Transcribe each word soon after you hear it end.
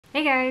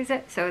Hey guys!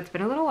 So it's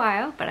been a little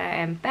while, but I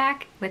am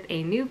back with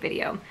a new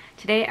video.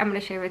 Today I'm going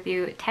to share with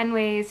you 10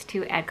 ways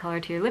to add color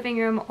to your living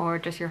room or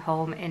just your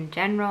home in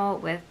general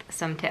with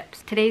some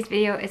tips. Today's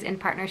video is in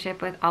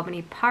partnership with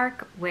Albany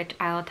Park, which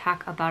I'll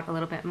talk about a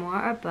little bit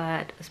more,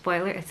 but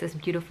spoiler, it's this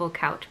beautiful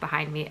couch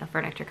behind me, a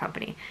furniture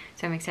company.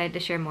 So I'm excited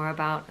to share more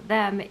about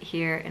them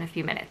here in a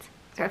few minutes.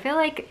 So I feel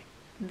like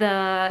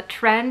the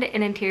trend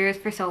in interiors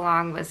for so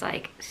long was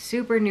like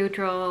super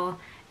neutral.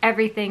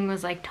 Everything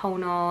was like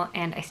tonal,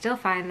 and I still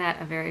find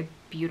that a very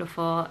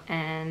beautiful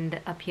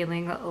and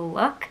appealing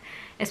look,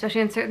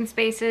 especially in certain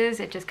spaces.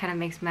 It just kind of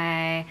makes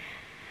my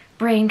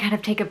brain kind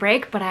of take a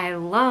break, but I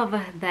love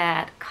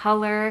that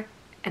color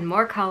and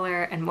more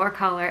color and more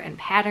color and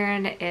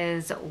pattern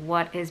is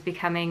what is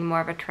becoming more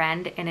of a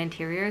trend in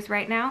interiors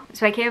right now.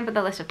 So I came up with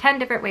a list of 10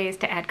 different ways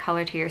to add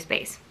color to your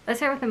space.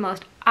 Let's start with the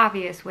most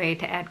obvious way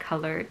to add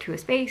color to a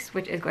space,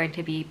 which is going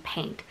to be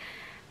paint.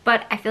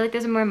 But I feel like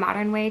there's a more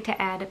modern way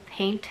to add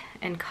paint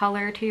and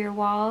color to your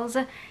walls,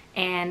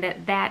 and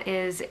that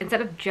is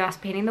instead of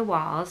just painting the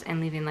walls and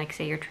leaving, like,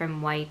 say your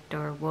trim white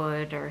or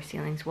wood or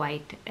ceilings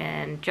white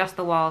and just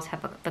the walls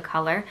have the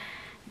color,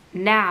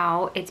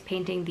 now it's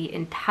painting the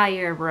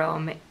entire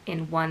room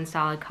in one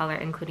solid color,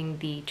 including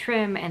the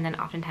trim and then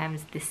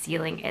oftentimes the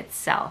ceiling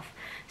itself.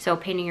 So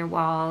painting your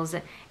walls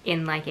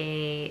in like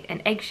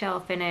an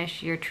eggshell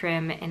finish, your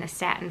trim in a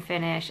satin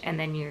finish, and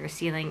then your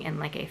ceiling in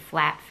like a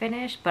flat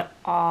finish, but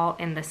all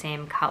in the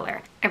same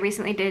color. I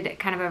recently did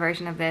kind of a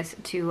version of this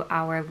to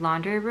our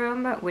laundry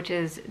room, which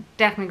is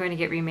definitely going to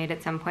get remade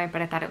at some point,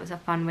 but I thought it was a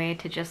fun way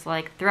to just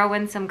like throw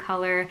in some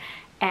color,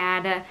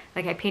 add,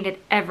 like, I painted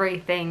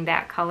everything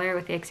that color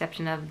with the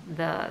exception of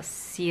the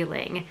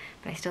ceiling,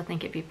 but I still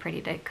think it'd be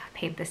pretty to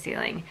paint the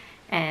ceiling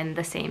and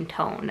the same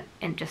tone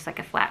and just like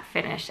a flat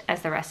finish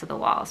as the rest of the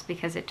walls,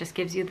 because it just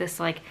gives you this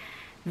like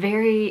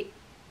very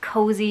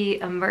cozy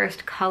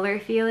immersed color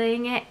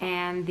feeling.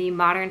 And the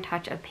modern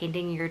touch of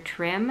painting your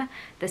trim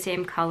the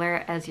same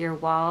color as your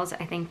walls,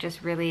 I think,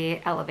 just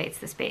really elevates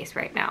the space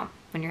right now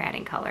when you're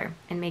adding color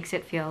and makes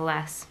it feel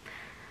less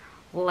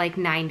like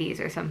 90s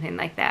or something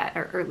like that,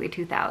 or early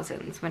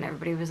 2000s when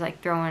everybody was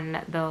like throwing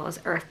those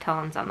earth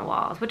tones on the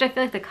walls, which I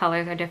feel like the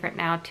colors are different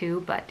now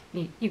too, but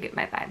you get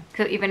my vibe.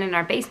 So even in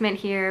our basement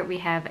here, we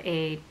have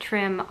a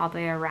trim all the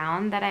way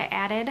around that I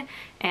added,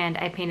 and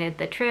I painted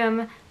the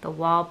trim, the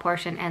wall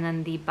portion, and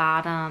then the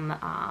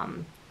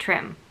bottom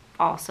trim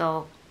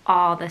also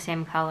all the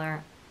same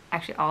color,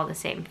 actually all the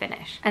same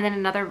finish. And then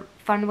another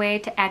fun way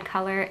to add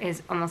color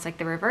is almost like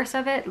the reverse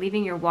of it,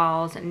 leaving your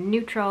walls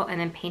neutral and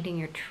then painting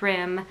your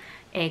trim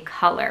a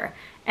color.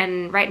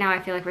 And right now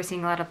I feel like we're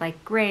seeing a lot of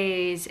like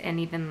grays and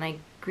even like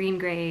green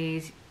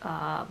grays,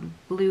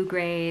 blue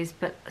grays,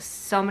 but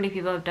so many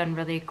people have done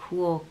really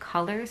cool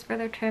colors for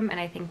their trim, and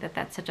I think that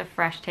that's such a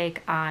fresh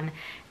take on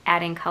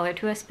adding color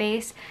to a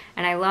space.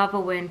 And I love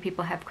when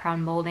people have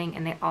crown molding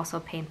and they also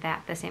paint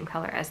that the same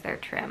color as their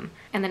trim.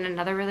 And then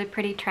another really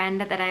pretty trend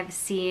that I've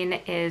seen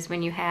is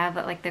when you have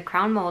like the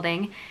crown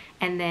molding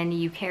and then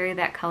you carry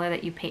that color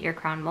that you paint your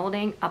crown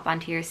molding up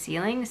onto your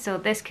ceiling. So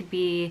this could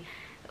be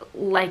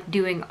like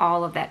doing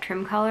all of that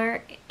trim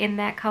color in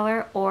that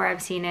color, or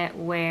I've seen it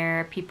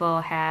where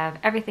people have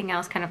everything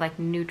else kind of like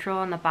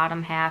neutral in the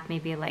bottom half,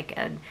 maybe like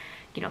a,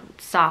 you know,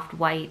 soft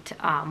white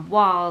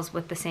walls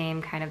with the same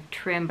kind of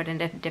trim but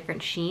in a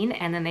different sheen,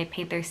 and then they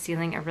paint their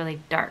ceiling a really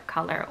dark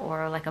color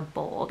or like a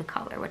bold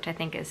color, which I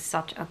think is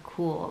such a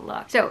cool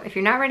look. So if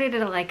you're not ready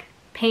to like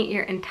paint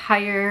your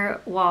entire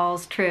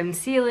walls, trim,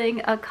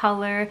 ceiling a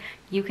color,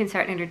 you can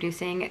start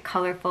introducing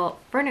colorful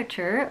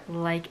furniture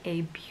like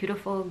a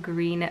beautiful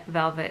green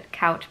velvet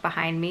couch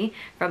behind me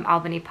from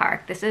Albany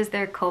Park. This is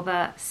their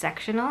Kova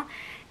Sectional,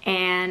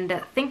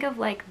 and think of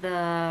like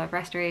the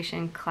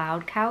Restoration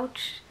Cloud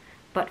couch,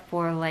 but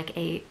for like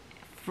a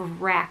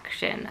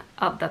fraction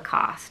of the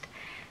cost.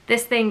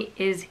 This thing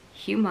is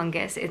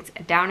humongous. It's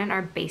down in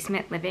our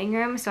basement living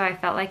room, so I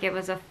felt like it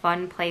was a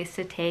fun place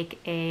to take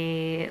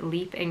a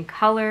leap in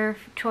color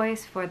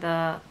choice for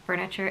the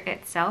furniture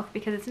itself,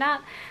 because it's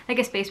not like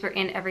a space we're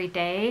in every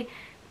day.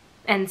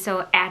 And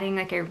so adding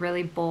like a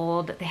really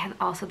bold, they have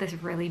also this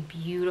really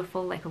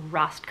beautiful like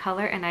rust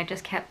color, and I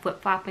just kept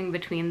flip-flopping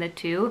between the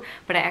two,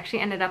 but I actually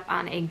ended up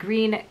on a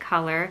green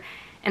color.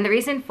 And the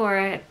reason for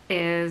it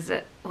is,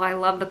 well, I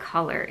love the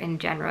color in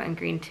general, and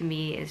green to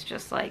me is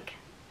just like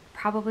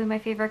probably my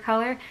favorite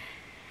color.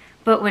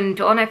 But when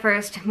Joel and I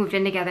first moved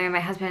in together, my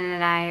husband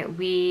and I,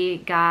 we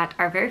got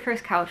our very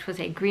first couch was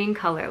a green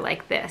color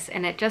like this,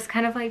 and it just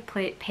kind of like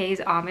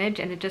pays homage,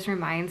 and it just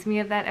reminds me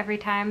of that every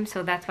time.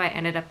 So that's why I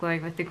ended up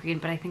going with the green,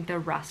 but I think the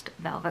rust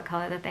velvet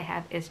color that they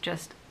have is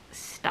just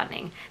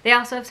stunning. They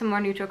also have some more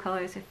neutral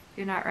colors if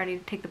you're not ready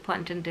to take the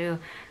plunge into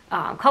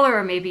color,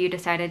 or maybe you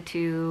decided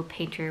to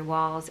paint your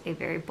walls a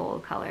very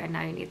bold color and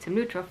now you need some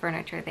neutral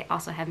furniture. They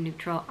also have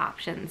neutral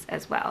options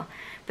as well.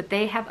 But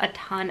they have a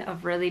ton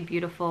of really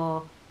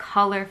beautiful,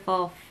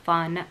 colorful,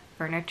 fun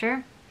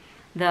furniture.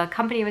 The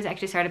company was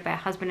actually started by a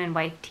husband and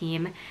wife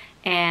team,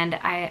 and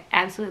I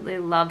absolutely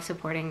love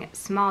supporting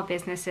small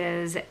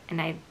businesses,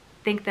 and I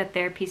think that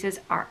their pieces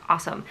are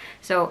awesome.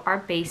 So our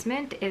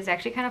basement is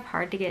actually kind of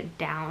hard to get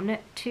down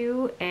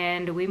to,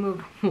 and we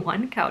moved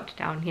one couch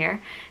down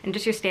here, and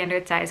just your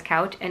standard size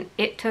couch, and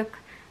it took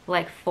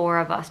like 4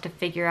 of us to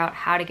figure out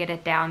how to get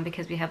it down,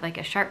 because we have like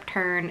a sharp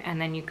turn and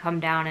then you come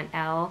down an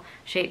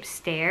L-shaped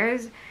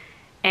stairs.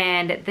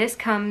 And this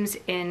comes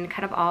in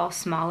kind of all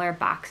smaller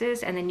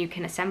boxes, and then you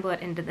can assemble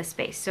it into the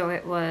space. So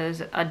it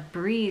was a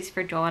breeze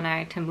for Joel and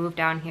I to move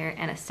down here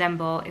and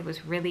assemble. It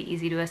was really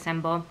easy to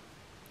assemble.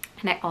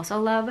 And I also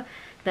love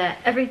that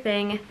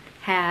everything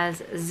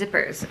has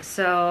zippers.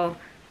 So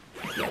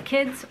if you have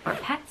kids or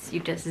pets, you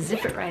just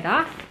zip it right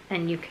off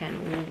and you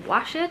can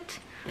wash it.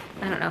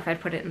 I don't know if I'd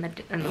put it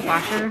in the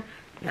washer,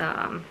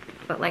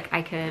 but like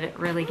I could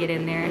really get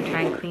in there and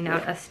try and clean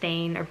out a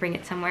stain or bring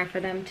it somewhere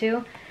for them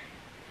too.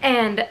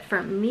 And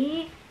for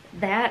me,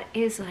 that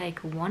is like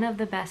one of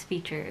the best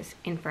features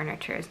in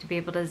furniture, is to be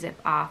able to zip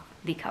off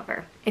the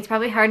cover. It's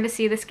probably hard to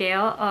see the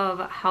scale of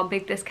how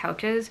big this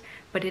couch is,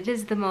 but it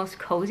is the most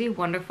cozy,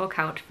 wonderful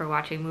couch for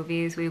watching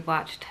movies. We've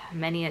watched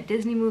many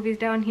Disney movies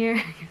down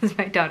here because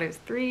my daughter's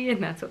 3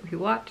 and that's what we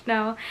watch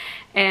now.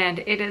 And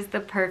it is the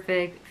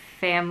perfect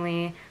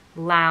family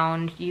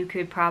lounge. You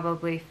could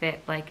probably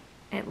fit like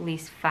at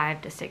least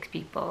 5 to 6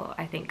 people,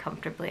 I think,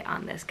 comfortably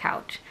on this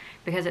couch,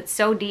 because it's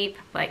so deep.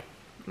 Like,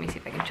 let me see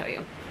if I can show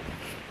you.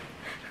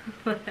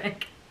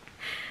 Like,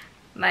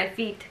 my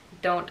feet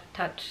don't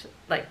touch,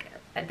 like,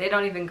 they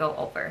don't even go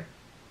over.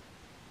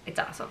 It's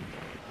awesome.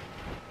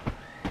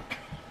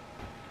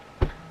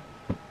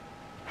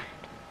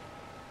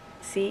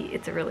 See,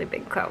 it's a really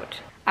big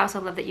couch. I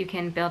also love that you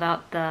can build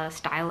out the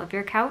style of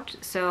your couch.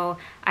 So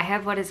I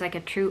have what is like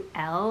a true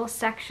L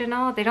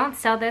sectional. They don't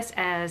sell this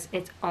as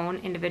its own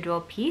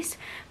individual piece,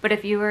 but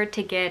if you were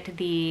to get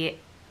the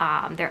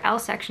their L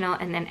sectional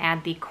and then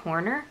add the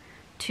corner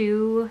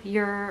to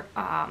your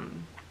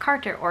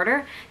cart or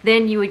order,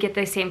 then you would get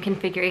the same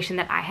configuration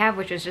that I have,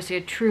 which is just a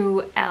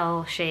true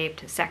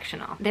L-shaped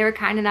sectional. They were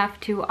kind enough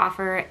to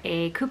offer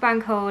a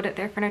coupon code.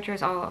 Their furniture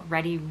is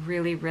already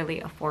really,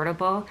 really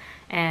affordable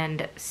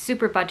and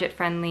super budget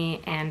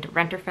friendly and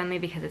renter friendly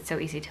because it's so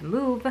easy to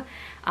move.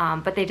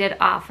 But they did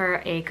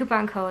offer a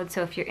coupon code,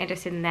 so if you're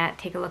interested in that,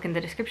 take a look in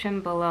the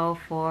description below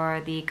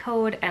for the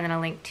code and then a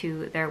link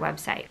to their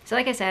website. So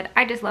like I said,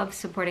 I just love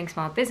supporting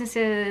small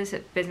businesses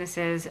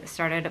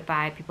started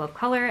by people of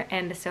color,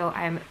 and so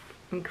I'm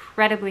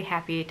incredibly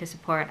happy to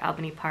support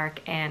Albany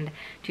Park and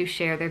to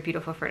share their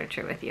beautiful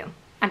furniture with you.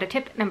 On to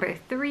tip number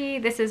 3,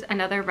 this is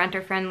another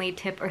renter-friendly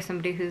tip, or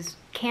somebody who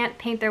can't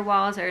paint their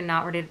walls or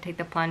not ready to take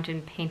the plunge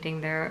in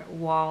painting their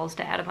walls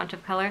to add a bunch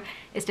of color,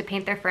 is to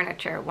paint their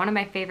furniture. One of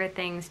my favorite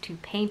things to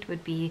paint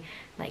would be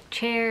like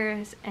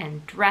chairs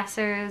and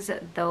dressers.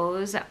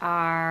 Those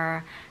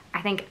are,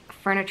 I think,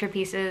 furniture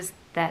pieces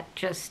that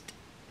just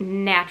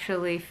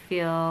naturally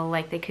feel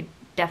like they could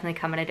definitely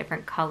come in a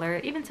different color,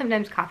 even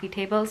sometimes coffee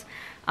tables.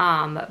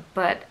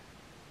 But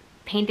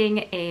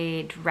painting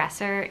a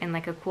dresser in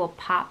like a cool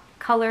pop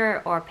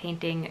color, or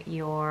painting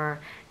your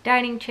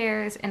dining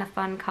chairs in a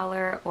fun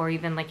color, or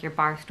even like your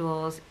bar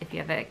stools if you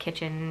have a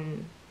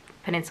kitchen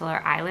peninsula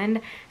or island,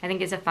 I think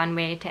is a fun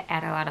way to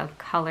add a lot of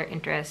color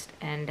interest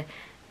and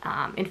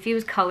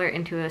infuse color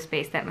into a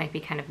space that might be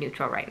kind of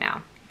neutral right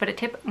now. But a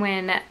tip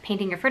when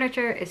painting your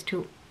furniture is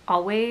to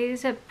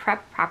always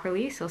prep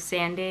properly, so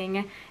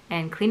sanding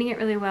and cleaning it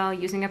really well,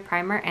 using a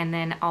primer, and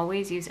then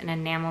always use an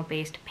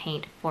enamel-based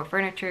paint for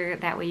furniture.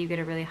 That way you get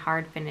a really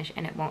hard finish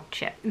and it won't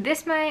chip.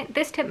 This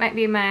tip might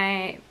be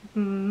my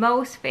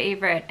most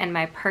favorite and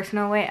my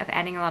personal way of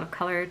adding a lot of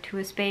color to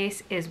a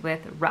space is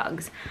with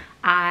rugs.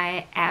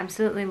 I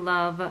absolutely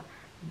love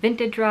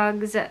vintage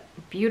rugs,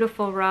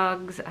 beautiful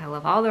rugs. I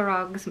love all the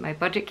rugs. My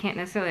budget can't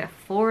necessarily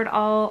afford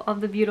all of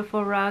the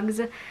beautiful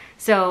rugs,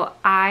 so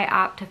I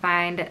opt to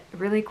find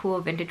really cool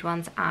vintage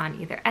ones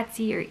on either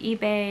Etsy or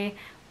eBay,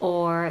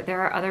 or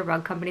there are other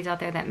rug companies out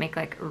there that make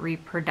like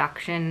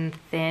reproduction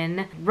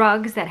thin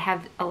rugs that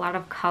have a lot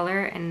of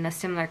color and a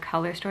similar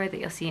color story that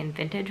you'll see in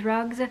vintage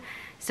rugs.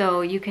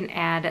 So you can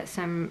add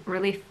some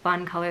really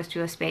fun colors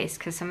to a space,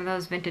 because some of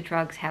those vintage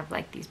rugs have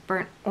like these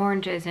burnt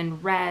oranges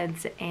and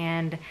reds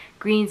and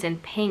greens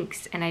and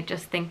pinks, and I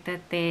just think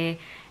that they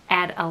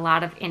add a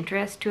lot of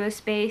interest to a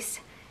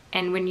space.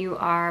 And when you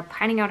are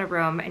planning out a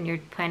room and you're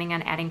planning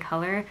on adding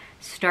color,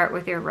 start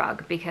with your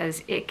rug,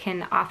 because it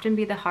can often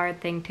be the hard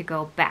thing to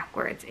go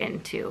backwards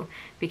into,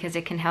 because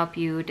it can help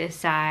you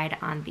decide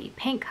on the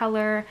paint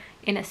color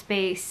in a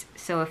space.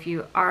 So if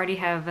you already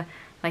have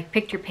like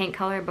picked your paint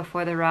color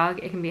before the rug,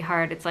 it can be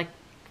hard. It's like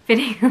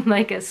fitting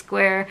like a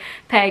square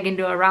peg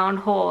into a round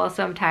hole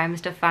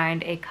sometimes to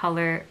find a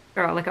color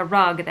or like a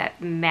rug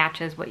that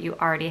matches what you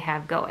already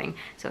have going.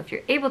 So if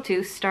you're able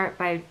to, start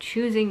by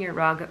choosing your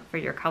rug for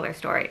your color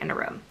story in a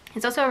room.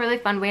 It's also a really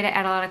fun way to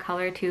add a lot of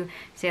color to,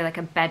 say, like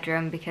a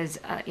bedroom, because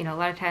you know, a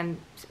lot of times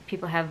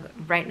people have,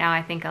 right now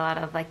I think, a lot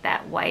of like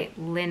that white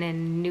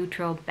linen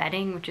neutral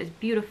bedding, which is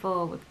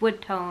beautiful with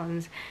wood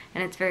tones,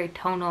 and it's very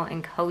tonal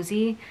and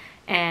cozy.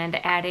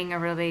 and adding a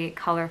really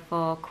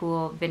colorful,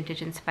 cool,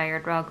 vintage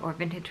inspired rug or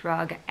vintage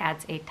rug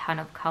adds a ton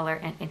of color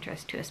and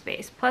interest to a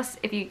space. Plus,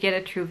 if you get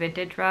a true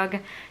vintage rug,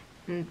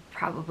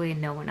 probably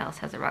no one else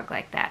has a rug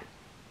like that.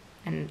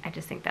 And I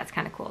just think that's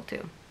kind of cool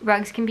too.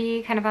 Rugs can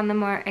be kind of on the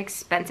more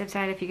expensive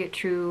side if you get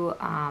true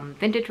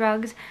vintage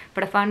rugs,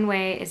 but a fun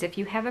way is if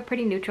you have a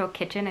pretty neutral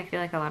kitchen, I feel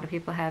like a lot of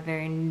people have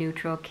very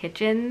neutral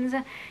kitchens,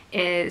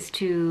 is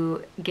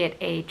to get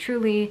a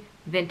truly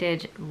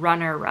vintage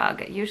runner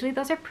rug. Usually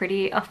those are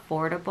pretty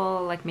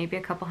affordable, like maybe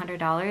a couple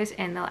 $100s,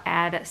 and they'll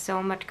add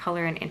so much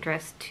color and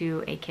interest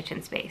to a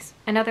kitchen space.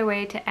 Another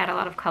way to add a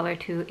lot of color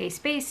to a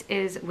space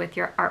is with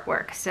your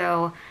artwork.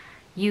 So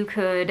you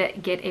could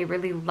get a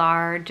really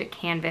large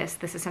canvas.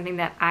 This is something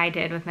that I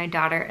did with my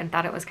daughter and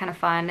thought it was kind of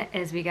fun,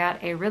 is we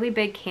got a really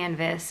big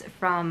canvas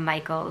from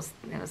Michael's.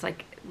 It was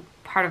like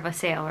part of a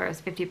sale, or it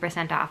was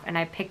 50% off, and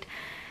I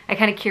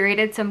kind of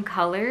curated some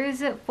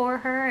colors for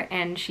her,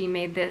 and she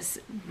made this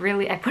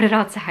really, I put it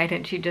outside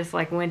and she just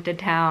like went to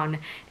town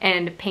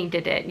and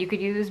painted it. You could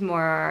use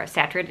more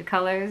saturated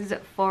colors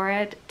for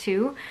it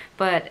too,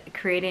 but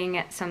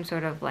creating some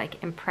sort of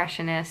like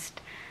impressionist,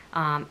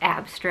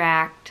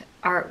 abstract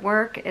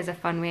artwork is a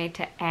fun way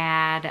to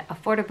add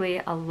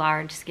affordably a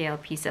large scale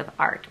piece of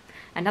art.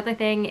 Another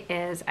thing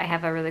is I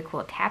have a really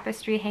cool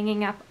tapestry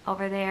hanging up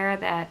over there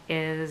that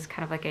is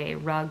kind of like a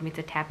rug meets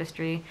a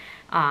tapestry,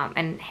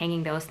 and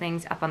hanging those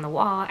things up on the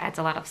wall adds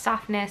a lot of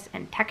softness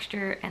and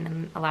texture, and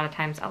then a lot of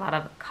times a lot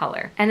of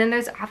color. And then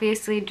there's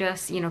obviously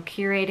just, you know,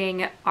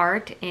 curating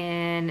art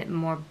in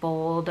more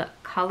bold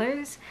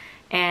colors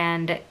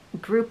and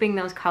grouping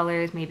those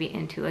colors maybe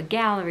into a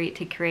gallery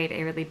to create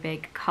a really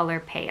big color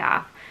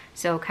payoff.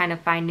 So kind of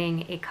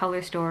finding a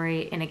color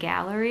story in a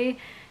gallery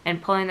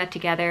and pulling that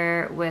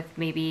together with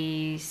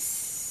maybe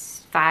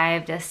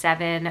 5 to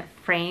 7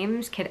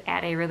 frames could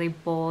add a really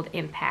bold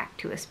impact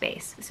to a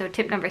space. So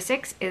tip number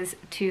 6 is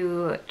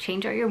to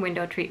change out your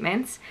window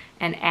treatments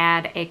and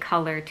add a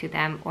color to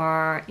them,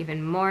 or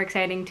even more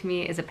exciting to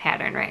me is a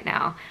pattern right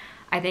now.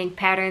 I think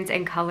patterns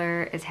and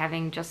color is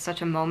having just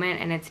such a moment,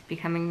 and it's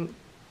becoming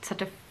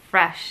such a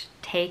fresh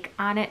take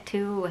on it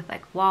too, with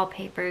like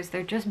wallpapers.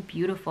 They're just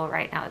beautiful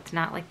right now. It's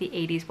not like the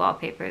 80s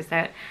wallpapers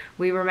that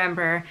we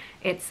remember.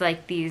 It's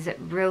like these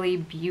really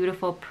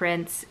beautiful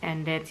prints,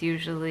 and it's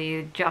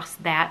usually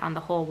just that on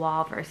the whole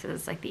wall,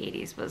 versus like the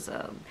 80s was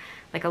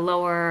like a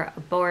lower, a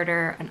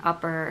border, an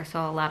upper,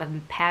 so a lot of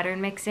pattern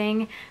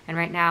mixing. And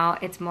right now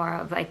it's more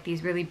of like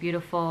these really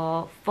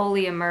beautiful,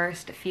 fully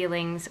immersed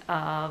feelings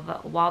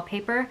of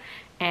wallpaper,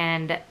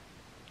 and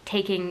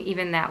taking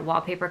even that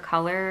wallpaper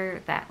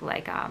color, that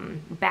like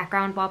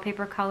background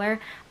wallpaper color,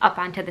 up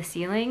onto the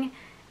ceiling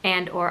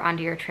and or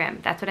onto your trim.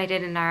 That's what I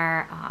did in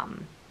our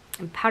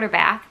powder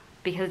bath,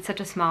 because it's such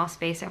a small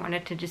space. I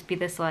wanted to just be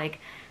this like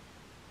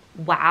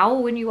wow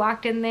when you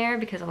walked in there,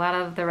 because a lot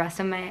of the rest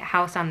of my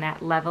house on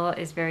that level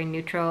is very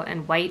neutral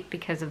and white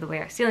because of the way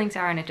our ceilings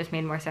are, and it just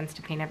made more sense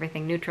to paint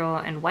everything neutral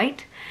and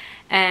white.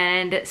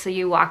 And so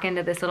you walk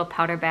into this little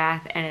powder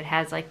bath and it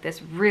has like this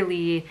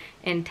really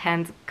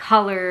intense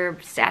color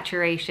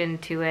saturation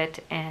to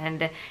it,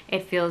 and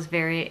it feels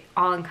very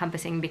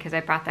all-encompassing because I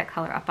brought that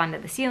color up onto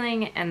the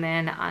ceiling and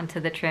then onto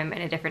the trim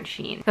in a different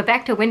sheen. But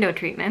back to window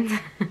treatments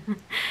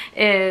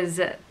is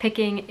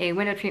picking a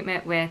window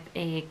treatment with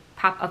a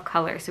pop of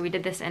color. So we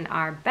did this in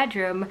our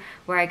bedroom,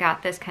 where I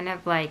got this kind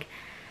of like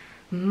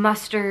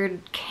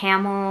mustard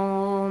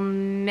camel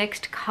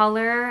mixed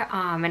color,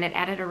 and it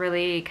added a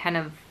really kind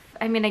of,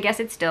 I mean, I guess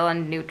it's still a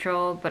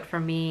neutral, but for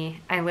me,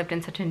 I lived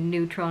in such a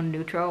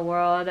neutral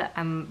world.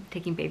 I'm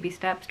taking baby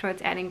steps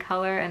towards adding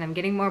color, and I'm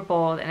getting more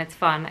bold, and it's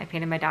fun. I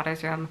painted my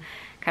daughter's room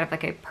kind of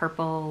like a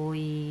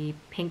purpley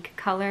pink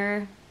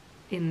color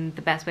in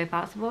the best way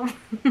possible.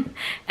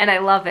 And I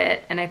love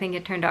it, and I think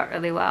it turned out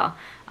really well.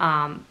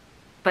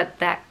 But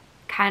that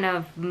kind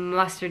of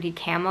mustardy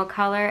camel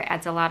color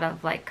adds a lot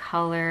of like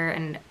color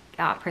and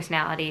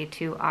personality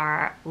to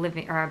our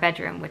living or our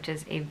bedroom, which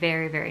is a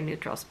very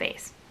neutral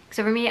space.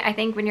 So for me, I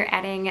think when you're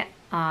adding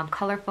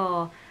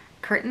colorful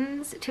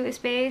curtains to a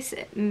space,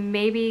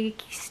 maybe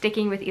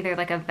sticking with either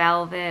like a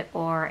velvet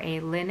or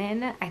a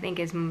linen, I think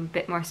is a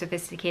bit more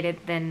sophisticated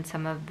than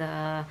some of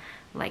the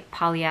like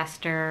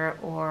polyester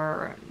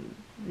or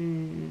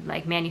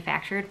like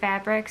manufactured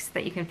fabrics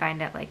that you can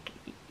find at like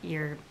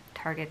your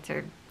Targets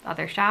or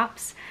other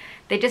shops.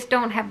 They just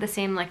don't have the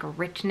same like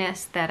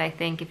richness that I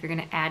think if you're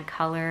gonna add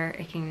color,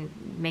 it can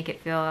make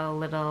it feel a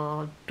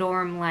little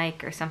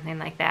dorm-like or something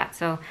like that.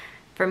 So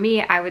for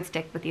me, I would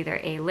stick with either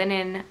a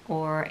linen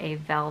or a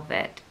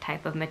velvet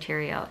type of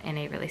material in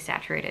a really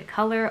saturated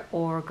color,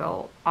 or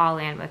go all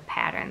in with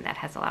pattern that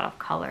has a lot of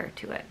color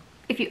to it.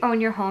 If you own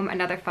your home,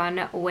 another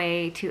fun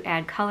way to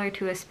add color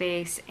to a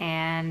space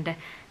and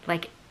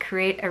like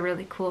create a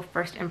really cool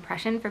first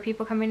impression for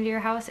people coming into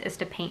your house is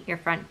to paint your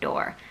front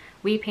door.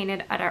 We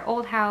painted at our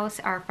old house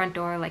our front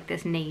door like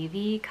this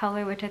navy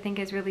color, which I think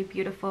is really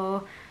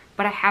beautiful.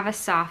 But I have a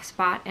soft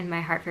spot in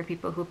my heart for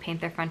people who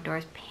paint their front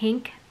doors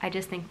pink. I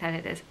just think that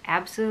it is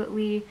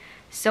absolutely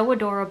so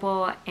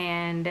adorable,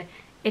 and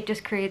it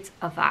just creates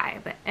a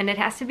vibe. And it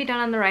has to be done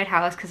on the right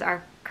house, because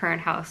our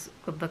current house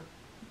would look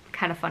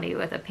kind of funny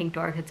with a pink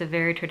door. It's a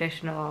very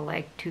traditional,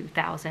 like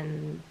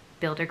 2000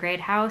 builder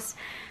grade house.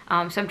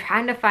 So I'm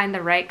trying to find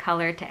the right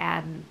color to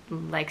add,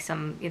 like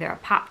some, either a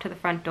pop to the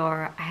front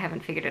door. I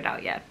haven't figured it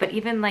out yet, but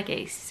even like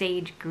a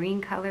sage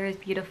green color is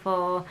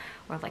beautiful,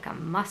 or like a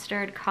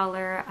mustard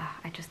color.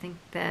 I just think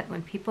that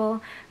when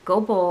people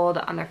go bold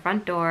on their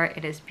front door,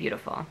 it is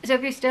beautiful. So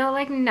if you're still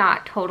like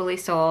not totally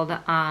sold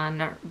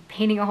on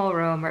painting a whole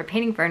room or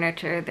painting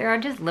furniture, there are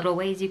just little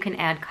ways you can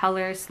add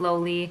color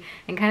slowly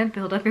and kind of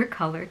build up your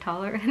color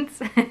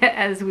tolerance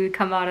as we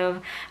come out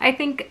of, I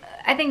think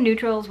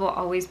neutrals will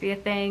always be a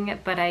thing,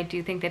 but I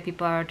do think that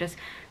people are just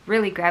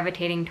really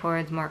gravitating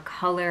towards more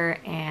color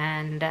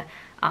and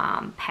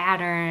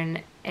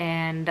pattern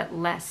and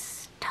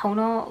less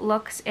tonal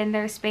looks in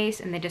their space,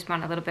 and they just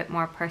want a little bit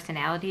more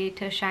personality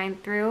to shine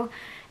through.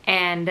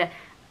 And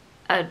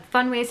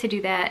fun ways to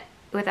do that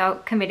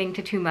without committing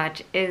to too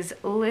much is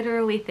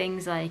literally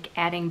things like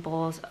adding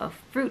bowls of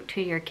fruit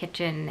to your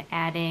kitchen,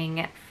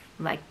 adding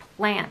like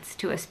plants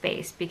to a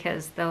space,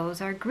 because those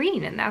are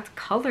green and that's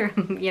color,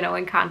 you know,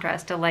 in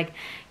contrast to like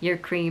your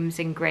creams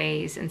and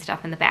grays and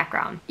stuff in the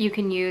background. You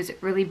can use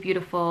really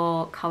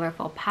beautiful,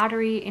 colorful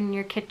pottery in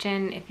your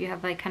kitchen if you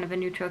have like kind of a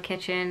neutral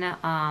kitchen.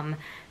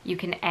 You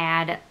can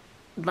add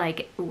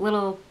like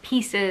little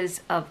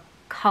pieces of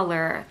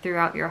color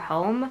throughout your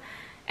home.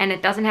 And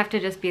it doesn't have to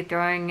just be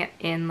throwing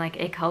in like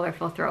a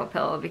colorful throw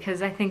pillow,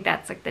 because I think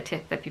that's like the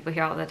tip that people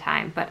hear all the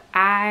time. But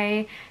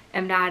I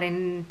am not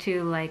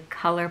into like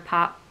color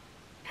pop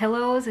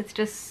pillows. It's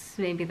just,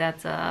 maybe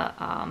that's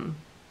a,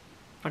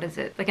 what is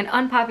it? Like an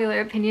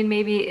unpopular opinion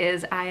maybe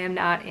is I am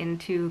not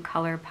into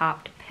color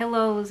popped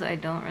pillows. I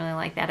don't really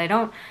like that. I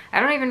don't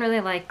even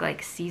really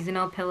like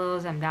seasonal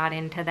pillows. I'm not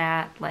into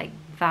that like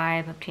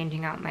vibe of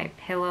changing out my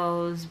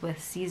pillows with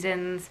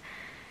seasons.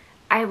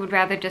 I would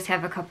rather just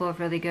have a couple of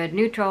really good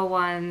neutral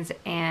ones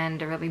and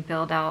really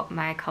build out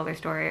my color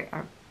story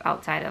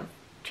outside of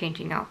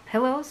changing out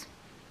pillows.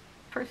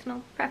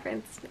 Personal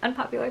preference,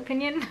 unpopular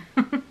opinion.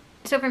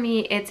 So for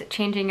me, it's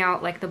changing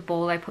out like the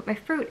bowl I put my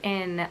fruit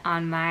in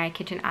on my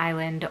kitchen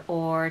island,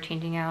 or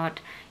changing out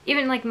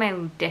even like my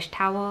dish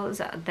towels.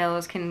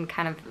 Those can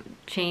kind of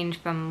change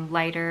from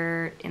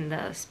lighter in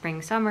the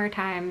spring, summer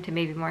time to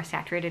maybe more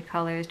saturated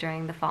colors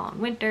during the fall and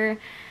winter.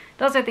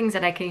 Those are things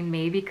that I can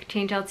maybe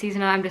change out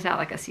seasonal. I'm just not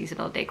like a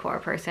seasonal decor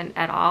person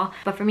at all.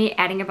 But for me,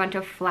 adding a bunch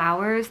of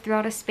flowers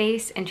throughout a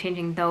space and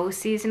changing those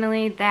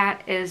seasonally,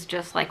 that is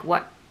just like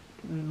what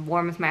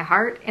warms my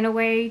heart in a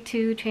way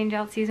to change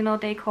out seasonal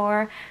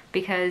decor,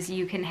 because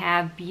you can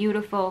have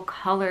beautiful,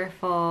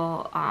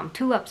 colorful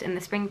tulips in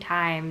the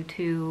springtime,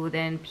 to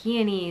then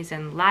peonies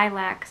and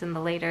lilacs in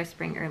the later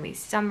spring, early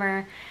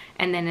summer.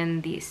 And then in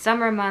the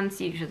summer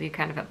months, usually you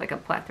kind of have like a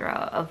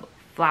plethora of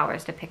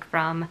flowers to pick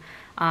from.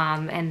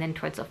 And then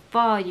towards the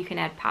fall, you can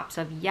add pops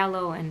of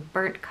yellow and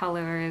burnt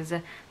colors,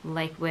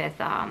 like with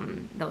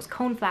those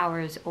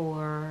coneflowers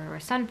or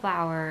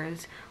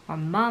sunflowers or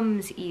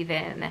mums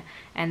even.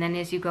 And then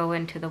as you go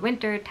into the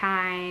winter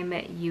time,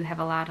 you have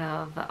a lot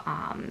of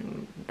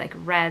like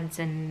reds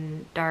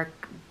and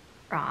dark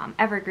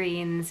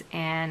evergreens,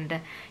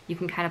 and you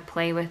can kind of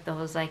play with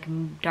those like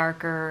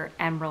darker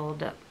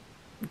emerald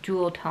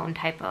jewel tone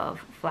type of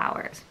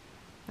flowers,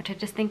 which I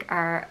just think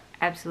are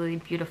absolutely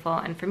beautiful.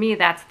 And for me,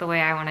 that's the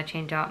way I want to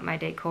change out my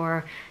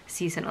decor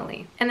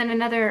seasonally. And then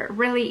another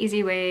really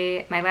easy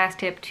way, my last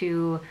tip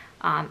to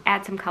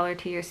add some color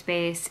to your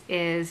space,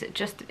 is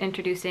just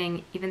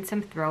introducing even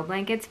some throw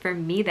blankets. For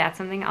me, that's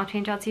something I'll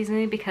change out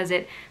seasonally, because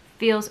it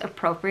feels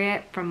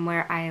appropriate from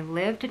where I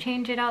live to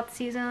change it out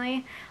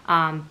seasonally.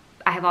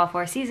 I have all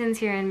 4 seasons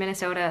here in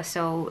Minnesota,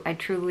 so I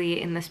truly,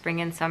 in the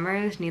spring and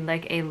summers, need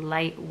like a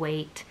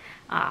lightweight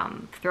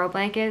throw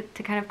blanket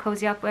to kind of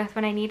cozy up with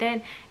when I need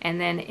it. And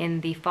then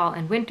in the fall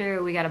and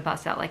winter, we gotta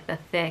bust out like the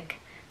thick,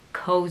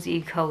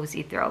 cozy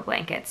throw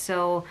blanket.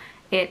 So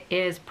it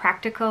is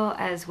practical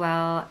as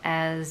well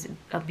as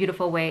a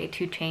beautiful way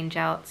to change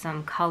out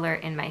some color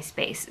in my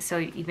space. So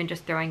even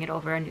just throwing it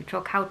over a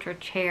neutral couch or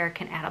chair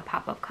can add a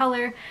pop of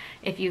color.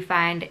 If you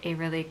find a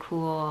really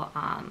cool,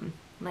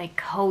 like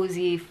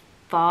cozy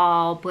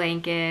fall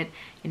blanket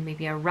in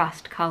maybe a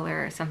rust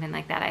color or something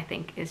like that, I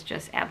think is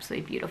just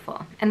absolutely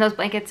beautiful. And those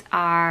blankets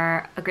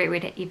are a great way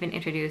to even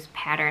introduce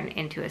pattern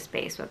into a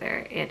space,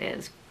 whether it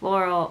is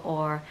floral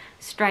or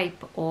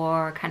stripe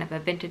or kind of a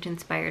vintage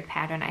inspired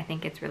pattern. I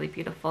think it's really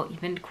beautiful.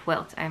 Even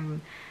quilts.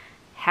 I'm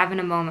having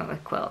a moment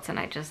with quilts and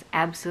I just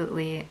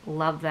absolutely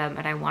love them,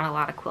 and I want a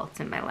lot of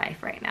quilts in my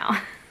life right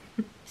now.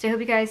 So I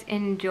hope you guys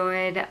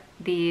enjoyed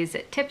these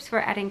tips for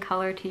adding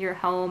color to your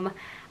home.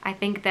 I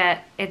think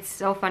that it's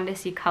so fun to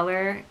see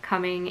color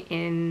coming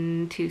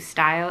into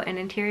style in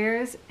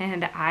interiors,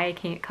 and I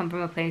can't come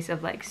from a place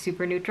of like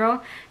super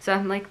neutral, so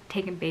I'm like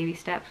taking baby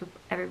steps with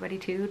everybody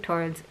too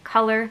towards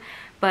color.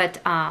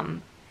 But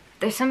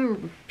there's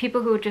some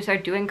people who just are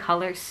doing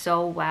color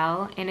so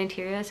well in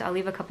interiors. I'll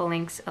leave a couple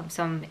links of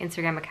some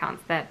Instagram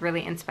accounts that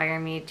really inspire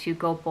me to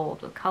go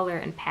bold with color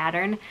and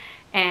pattern.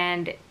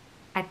 And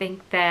I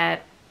think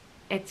that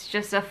it's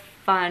just a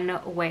fun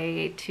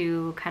way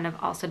to kind of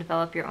also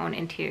develop your own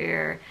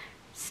interior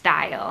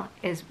style,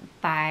 is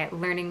by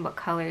learning what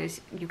colors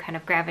you kind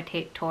of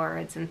gravitate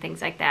towards and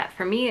things like that.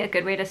 For me, a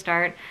good way to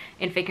start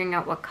in figuring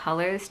out what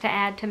colors to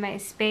add to my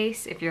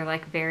space, if you're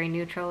like very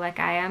neutral like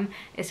I am,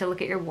 is to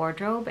look at your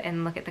wardrobe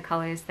and look at the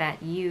colors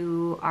that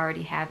you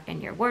already have in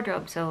your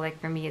wardrobe. So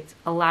like for me, it's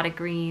a lot of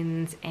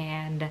greens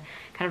and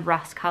kind of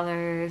rust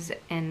colors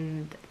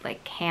and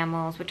like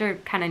camels, which are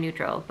kind of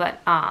neutral, but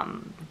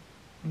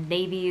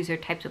navies or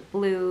types of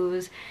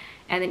blues,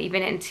 and then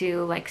even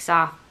into like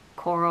soft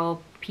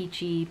coral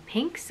peachy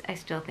pinks I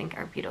still think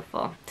are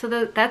beautiful. So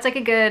that's like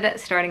a good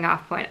starting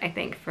off point, I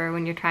think, for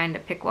when you're trying to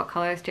pick what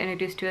colors to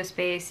introduce to a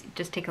space.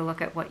 Just take a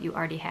look at what you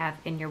already have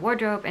in your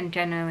wardrobe, and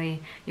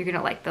generally you're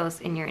gonna like those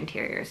in your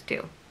interiors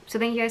too. So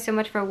thank you guys so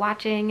much for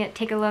watching.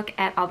 Take a look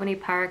at Albany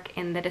Park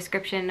in the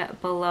description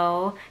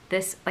below.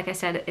 This, like I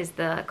said, is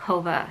the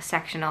Kova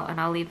sectional,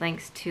 and I'll leave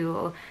links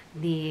to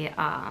the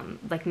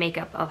like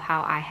makeup of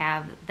how I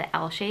have the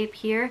L shape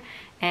here,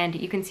 and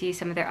you can see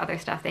some of their other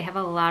stuff. They have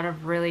a lot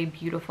of really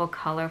beautiful,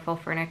 colorful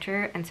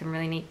furniture and some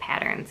really neat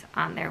patterns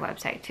on their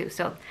website too.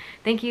 So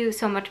thank you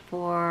so much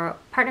for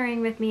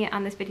partnering with me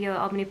on this video at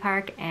Albany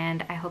Park,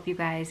 and I hope you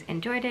guys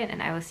enjoyed it,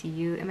 and I will see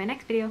you in my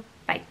next video.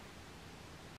 Bye.